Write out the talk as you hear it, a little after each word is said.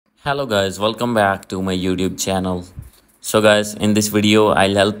Hello guys, welcome back to my YouTube channel. So guys, in this video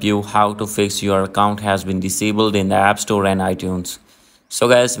I'll help you how to fix your account has been disabled in the App Store and iTunes. So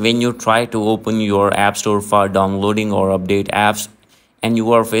guys, when you try to open your App Store for downloading or update apps and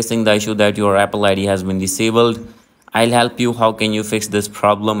you are facing the issue that your Apple ID has been disabled, I'll help you how can you fix this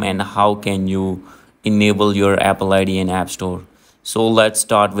problem and how can you enable your Apple ID in App Store. So let's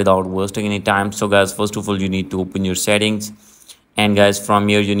start without wasting any time. So guys, first of all you need to open your settings, and guys, from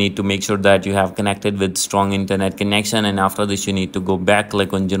here you need to make sure that you have connected with strong internet connection, and after this you need to go back,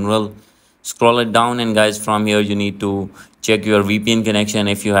 click on general, scroll it down, and guys, from here you need to check your VPN connection.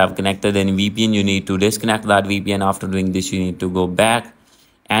 If you have connected any VPN, you need to disconnect that VPN. After doing this, you need to go back,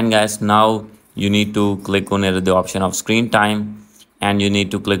 and guys, now you need to click on the option of screen time, and you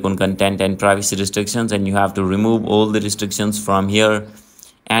need to click on content and privacy restrictions, and you have to remove all the restrictions from here.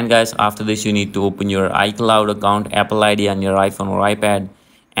 And guys, after this you need to open your iCloud account, Apple ID on your iPhone or iPad,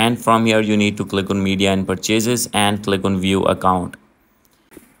 and from here you need to click on media and purchases and click on view account.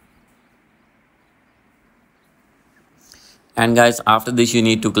 And guys, after this you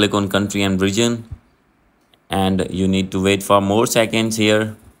need to click on country and region, and you need to wait for more seconds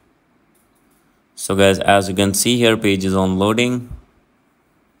here. So guys, as you can see here, page is on loading,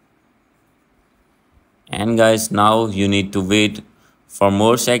 and guys, now you need to wait for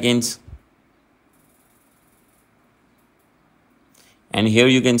more seconds. And here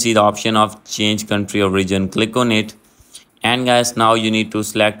you can see the option of change country or region. Click on it, and guys, now you need to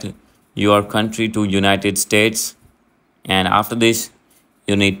select your country to United States, and after this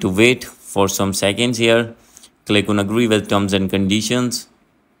you need to wait for some seconds here. Click on agree with terms and conditions,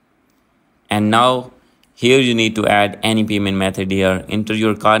 and now here you need to add any payment method here. Enter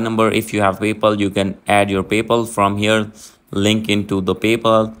your card number. If you have PayPal, you can add your PayPal from here, link into the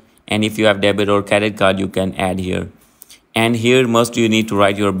PayPal, and if you have debit or credit card, you can add here. And here must you need to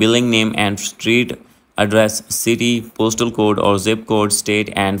write your billing name and street address, city, postal code or zip code,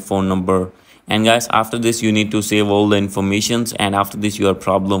 state and phone number. And guys, after this you need to save all the informations, and after this your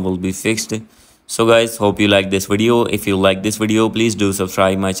problem will be fixed. So guys, hope you like this video. If you like this video, please do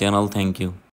subscribe my channel. Thank you.